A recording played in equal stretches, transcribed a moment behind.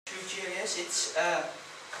QGis, it's a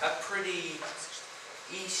pretty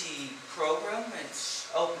easy program.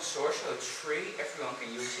 It's open source, so it's free. Everyone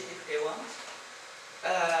can use it if they want.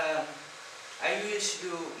 I used to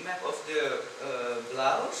do map of the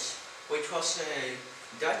Blaus, which was a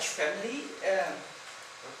Dutch family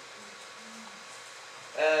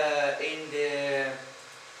in the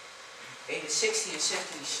 16th and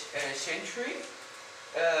 17th century.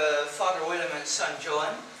 Father Willem and son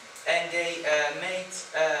Johan, and they made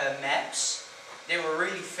maps. They were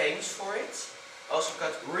really famous for it. Also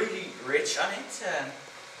got really rich on it,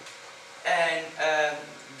 and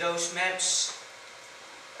those maps,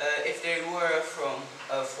 if they were for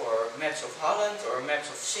maps of Holland or maps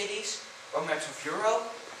of cities or maps of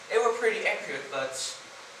Europe, they were pretty accurate. But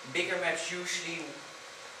bigger maps usually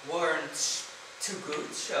weren't too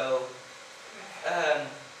good. So.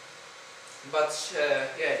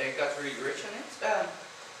 Yeah, they got really rich on it.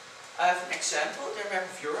 I have an example, the map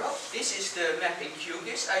of Europe. This is the map in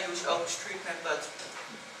QGis. I use OpenStreetMap, but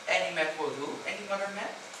any map will do, any modern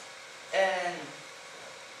map. And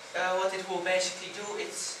what it will basically do,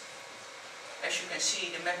 it's, as you can see,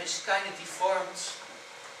 the map is kind of deformed,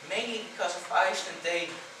 mainly because of Iceland. They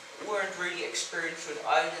weren't really experienced with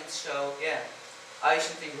islands, so yeah,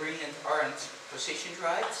 Iceland and Greenland aren't positioned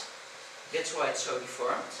right. That's why it's so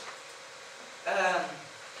deformed.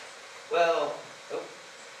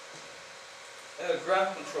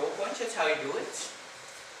 Ground control points, that's how you do it.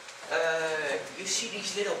 You see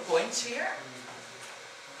these little points here.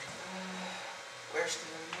 Where's the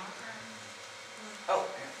marker? Oh,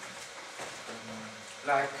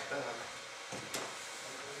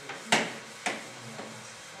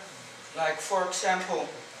 like for example,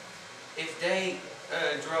 if they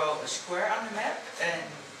draw a square on the map and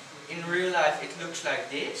in real life it looks like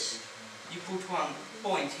this, you put one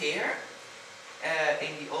point here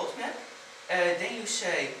in the old map. Then you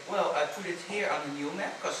say, well, I put it here on the new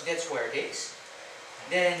map because that's where it is.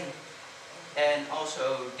 Then, and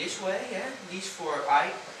also this way, yeah, these four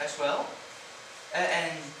I as well.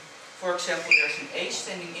 And for example, there's an A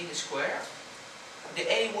standing in the square. The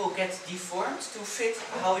A will get deformed to fit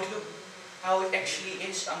how it actually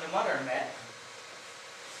is on the modern map.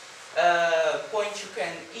 Points you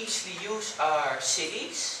can easily use are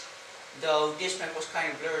cities, though this map was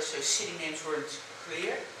kind of blurry, so city names weren't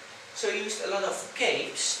clear. So I used a lot of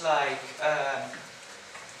capes, like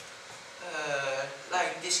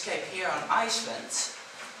this cape here on Iceland,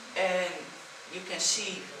 and you can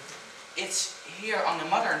see it's here on the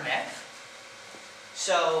modern map.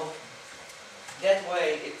 So that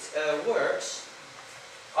way it works.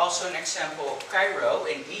 Also an example, Cairo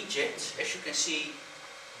in Egypt, as you can see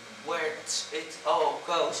where it all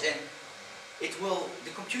goes, and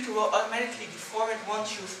the computer will automatically deform it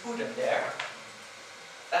once you've put it there.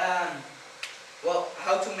 Well,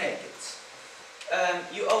 how to make it?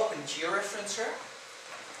 You open georeferencer.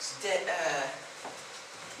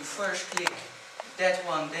 You first click that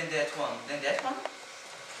one, then that one, then that one.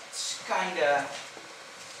 It's kinda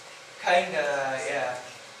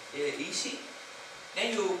easy.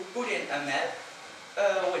 Then you put in a map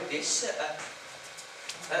with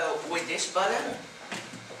this button.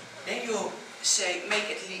 Then you say make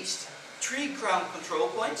at least 3 ground control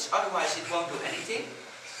points, otherwise it won't do anything.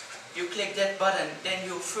 You click that button, then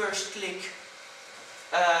you first click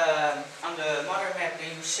on the modern map,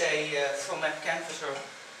 then you say from map canvas,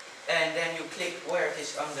 and then you click where it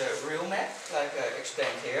is on the real map, like I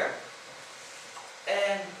explained here.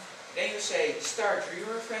 And then you say start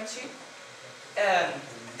georeferencing.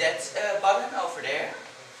 That button over there,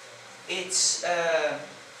 it's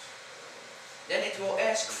then it will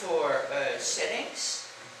ask for settings.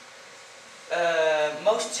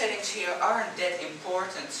 Most settings here aren't that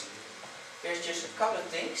important. There's just a couple of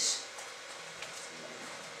things.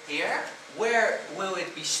 Here, where will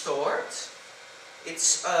it be stored?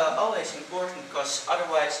 It's always important, because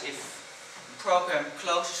otherwise if the program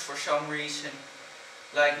closes for some reason,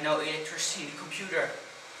 like no electricity in the computer,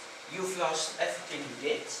 you've lost everything you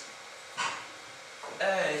did.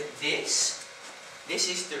 This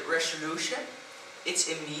is the resolution. It's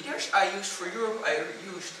in meters. For Europe I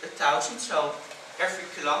used 1000, so every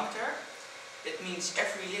kilometer. That means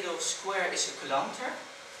every little square is a kilometer.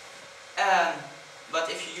 But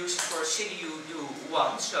if you use it for a city, you do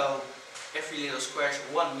 1, so every little square is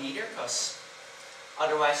 1 meter, because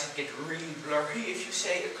otherwise it gets really blurry if you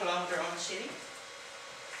say a kilometer on a city.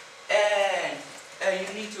 And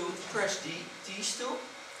you need to press these two.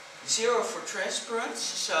 0 for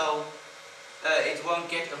transparency, so it won't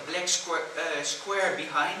get a black square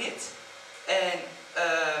behind it. And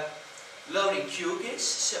loading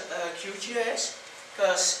QGis,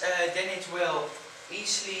 because then it will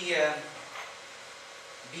easily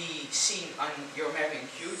be seen on your map in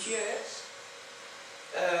QGis.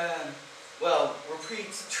 Well,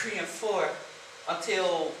 repeat 3 and 4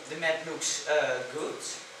 until the map looks good.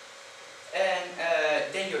 And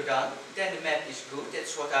then you're done. Then the map is good.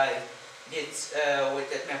 That's what I did with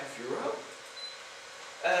that map of Europe.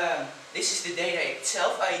 This is the data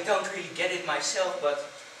itself. I don't really get it myself, but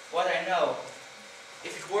what I know,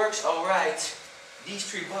 if it works alright, these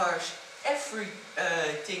 3 bars,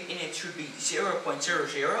 everything in it should be 0.00.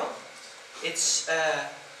 It's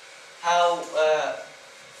how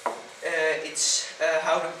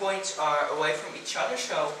the points are away from each other.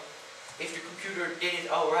 So if the computer did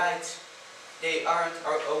it alright, they aren't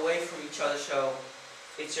away from each other, so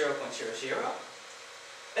it's 0.00.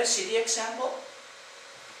 A city example.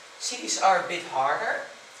 Cities are a bit harder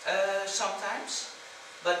sometimes,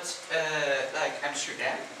 but like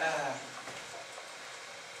Amsterdam.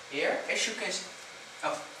 Here, as you can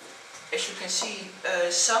see,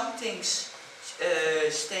 some things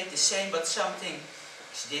stayed the same, but some things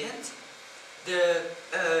didn't.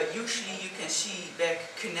 Usually you can see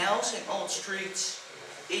back canals and old streets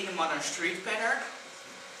in a modern street pattern,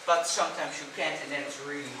 but sometimes you can't, and then it's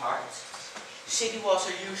really hard. City walls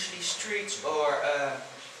are usually streets or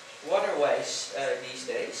waterways these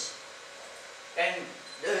days. And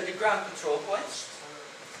the ground control points.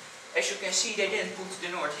 As you can see, they didn't put the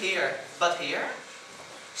north here, but here.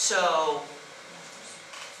 So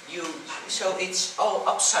it's all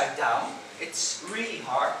upside down. It's really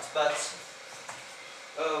hard, but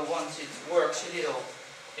once it works a little,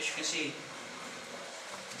 as you can see,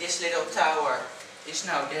 this little tower is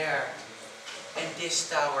now there, and this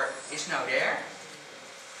tower is now there.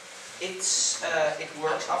 It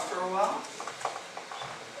works after a while.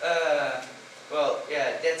 Well,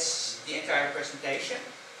 yeah, that's the entire presentation.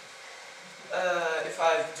 If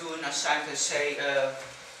I do an assignment, say,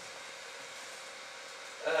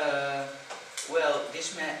 well,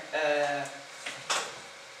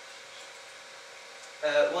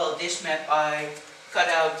 this map I cut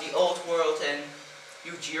out the old world and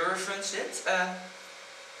you georeferenced it.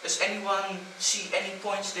 Does anyone see any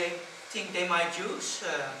points they think they might use?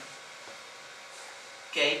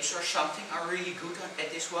 Capes or something are really good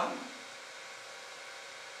at this one.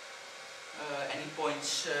 Any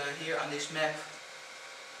points here on this map?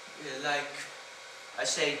 Like I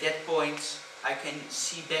say, that point I can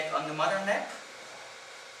see back on the mother map.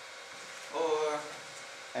 Or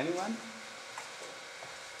anyone?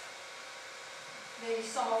 Maybe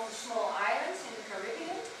some of the small islands in the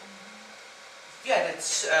Caribbean. yeah,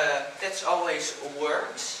 that's always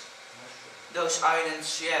works. Those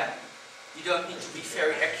islands, yeah, you don't need to be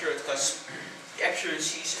very accurate because the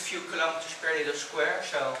accuracy is a few kilometers per little square.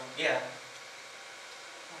 So yeah.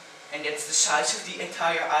 And that's the size of the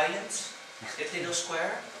entire island, that little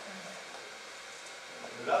square.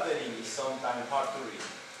 Labeling is sometimes hard to read.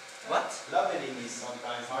 What? Labeling is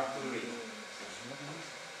sometimes hard to read.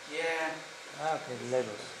 Yeah. Ah, okay,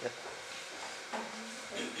 labels. Yep.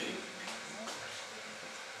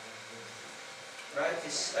 Right,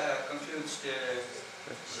 this concludes the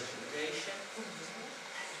presentation.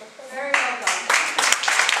 Very